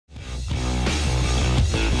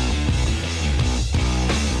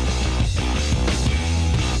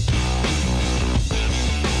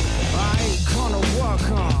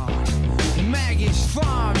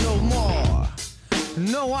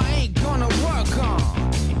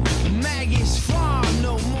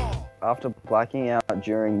After blacking out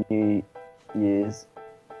during New Year's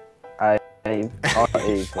Eve,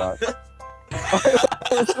 right?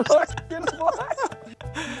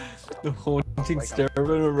 The haunting stare of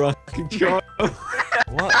a rocking child.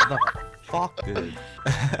 What the fuck, dude?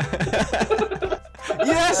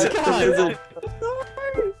 Yes, God!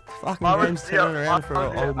 Fucking game's turning around for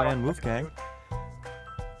an old man Wolfgang.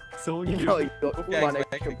 So You know, you got one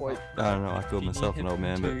extra point. I don't know, I called myself an old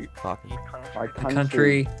man, but fucking. My the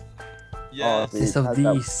country Yes. is of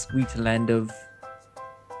the sweet land of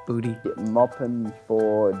booty. Mopping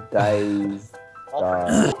for days.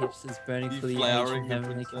 Hips is burning for the Deflowering ancient the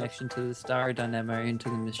heavenly princess. connection to the starry dynamo into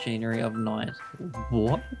the machinery of night.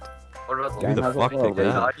 What? What about Who the has a fuck lot of did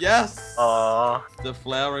that? Yes. Aww.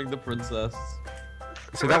 Deflowering the princess.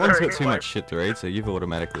 So that one's got too much shit to read, so you've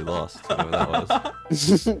automatically lost, whoever that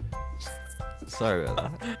was. Sorry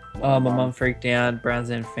about that. Oh, my mum freaked out. Browns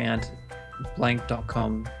and found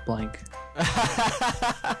blank.com blank.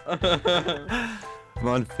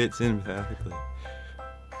 Mine fits in perfectly.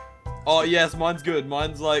 Oh yes, mine's good.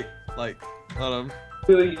 Mine's like, I don't know.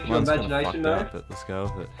 Really use your Mine's kinda imagination fucked though. up, but let's go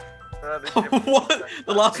with it. What?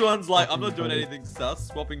 The last one's like, I'm not doing anything sus,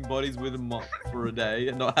 swapping bodies with a mop for a day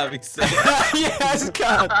and not having sex. Yes,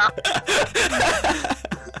 God!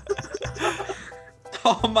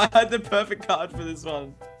 Oh my, I had the perfect card for this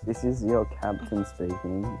one. This is your captain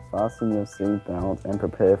speaking. Fasten your seatbelt and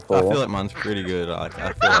prepare for. I feel like mine's pretty good. I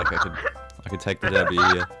feel like I could take the W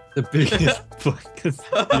here. The biggest blankest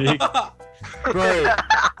big. Bro,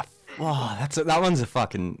 wow, that one's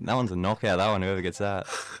a knockout. That one, whoever gets that.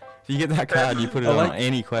 If you get that card, you put it on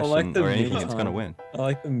any question the or anything, me it's gonna time. win. I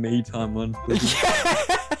like the me time one.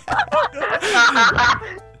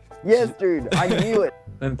 Yes, dude, I knew it.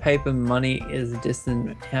 When paper money is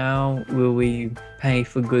distant, how will we pay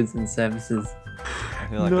for goods and services? I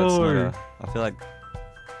feel like that's not a. I feel like.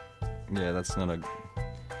 Yeah, that's not a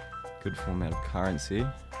good format of currency.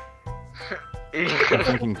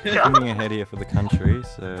 I'm thinking ahead here for the country,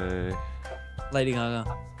 so. Lady Gaga.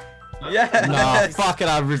 Yeah. Nah, fuck it,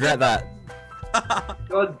 I regret that.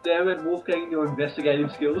 God damn it, Wolfgang, your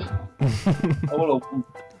investigative skills. I want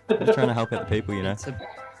to. Just trying to help out the people, you know. It's a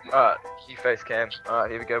Alright, key face cam.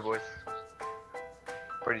 Alright, here we go, boys.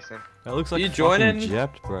 Pretty simple. That looks like You fucking joining?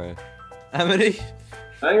 Jept, bro. Amity.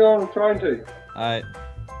 Hang on, I'm trying to. Alright.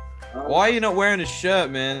 Why are you not wearing a shirt,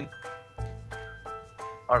 man?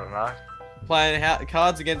 I don't know. Playing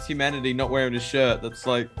Cards Against Humanity, not wearing a shirt. That's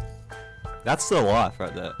like, That's the life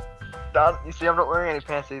right there. Done. You see, I'm not wearing any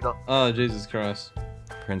pants either. oh Jesus Christ.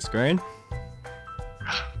 Print screen.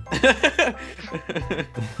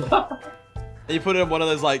 You put it on one of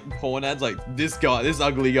those like porn ads, like this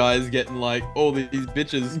ugly guy is getting like all these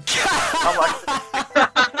bitches.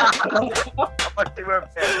 I'm like, they wear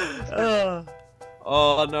pants.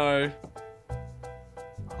 Oh no.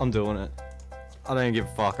 I'm doing it. I don't give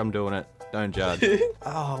a fuck, I'm doing it. Don't judge.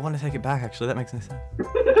 Oh, I want to take it back actually, that makes no sense.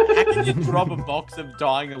 How can you drop a box of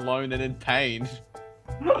dying alone and in pain?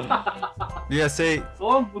 Yeah, see,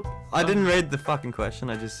 Oh, I didn't read the fucking question,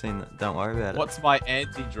 I just seen that. Don't worry about it. What's my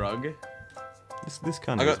anti-drug? This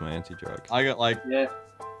kind I of got- is my anti-drug. I got like, yeah.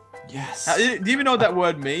 Yes! do you even know what that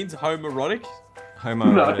word means? Homoerotic?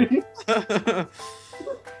 Homoerotic.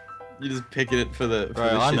 You're just picking it for the.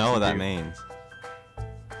 Bro, I know what that means.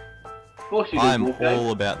 Of course you do, I'm Wolfgang.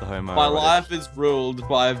 all about the homoerotic. My life is ruled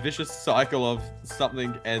by a vicious cycle of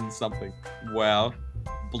something and something. Wow.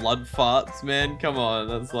 Blood farts, man. Come on,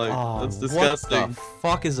 that's like, Oh, that's disgusting. What the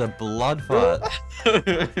fuck is a blood fart?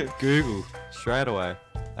 Google, straight away.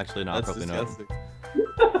 Actually, no, I'm That's probably disgusting.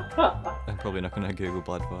 not. I'm probably not gonna Google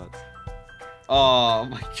blood farts. Oh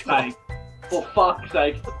my god. Hey, for fuck's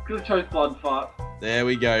sake, could have chose blood fart. There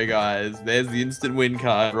we go, guys. There's the instant win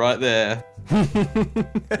card right there.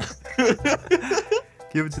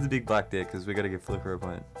 Give it to the big black dick, because we gotta give Fliqa a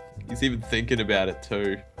point. He's even thinking about it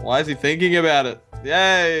too. Why is he thinking about it?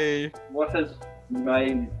 Yay! What has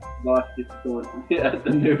made life difficult at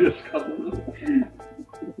the nudist colony?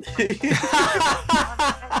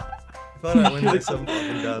 If I don't win this, I'm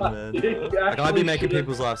fucking done, man. Like, I'd be making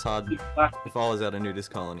people's lives hard if I was at a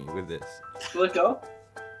nudist colony with this. Fliqa,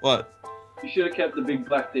 What? you should have kept the big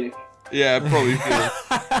black dick. Yeah, probably feel.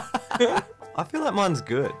 I feel like mine's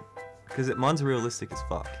good, because mine's realistic as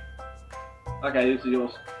fuck. Okay, this is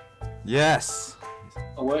yours. Yes!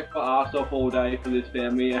 I worked my ass off all day for this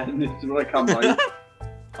family, and this is what I come home.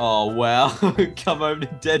 Oh wow. Come home to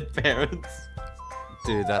dead parents.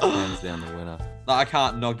 Dude, that's hands down the winner. No, I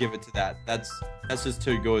can't not give it to that. That's just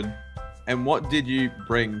too good. And what did you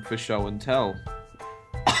bring for show and tell?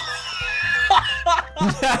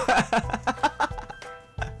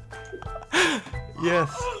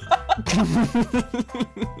 Yes.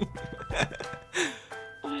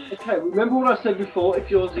 Okay, remember what I said before? If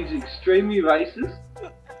yours is extremely racist,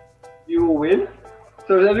 you will win.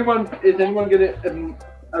 So is anyone gonna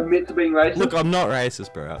admit to being racist? Look, I'm not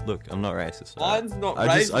racist, bro. Look, I'm not racist. Mine's not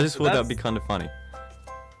racist. I just thought but that'd be kind of funny.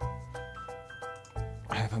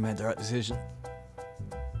 I hope I made the right decision.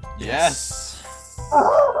 Yes.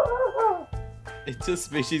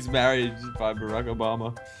 Interspecies marriage by Barack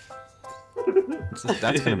Obama.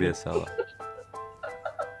 That's gonna be a seller.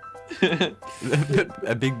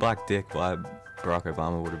 A big black dick by Barack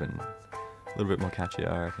Obama would have been a little bit more catchy,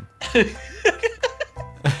 I reckon.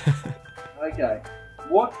 Okay.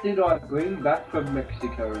 What did I bring back from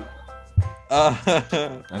Mexico? I'm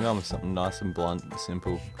going with something nice and blunt and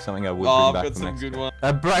simple. Something I would I've bring back got from some Mexico. good one.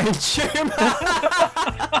 A brain tumor!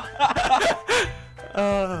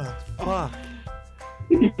 Oh, fuck.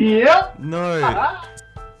 Yep. No.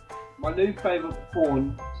 My new favourite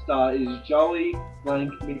porn star is Joey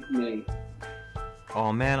Blank McNee.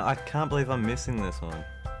 Oh man, I can't believe I'm missing this one.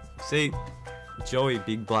 See, Joey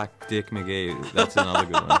Big Black Dick McGee, that's another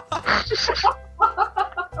good one.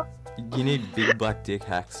 You need big black dick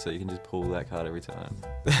hacks so you can just pull that card every time.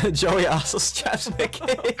 Joey Arsehole Straps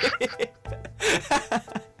McGee!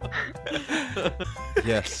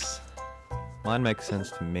 Yes. Mine makes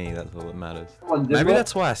sense to me, that's all that matters. Come on, Maybe Dimlets.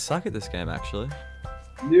 that's why I suck at this game actually.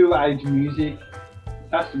 New age music.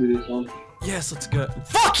 Has to be this one. Yes, let's go.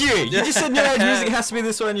 Fuck you! You just said new age music has to be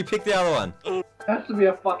this one and you picked the other one. Has to be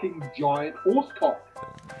a fucking giant horse cock.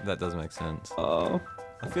 That does make sense. Oh.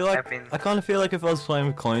 I feel like I kind of feel like if I was playing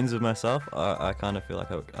with clones of myself, I kind of feel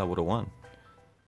like I would have won.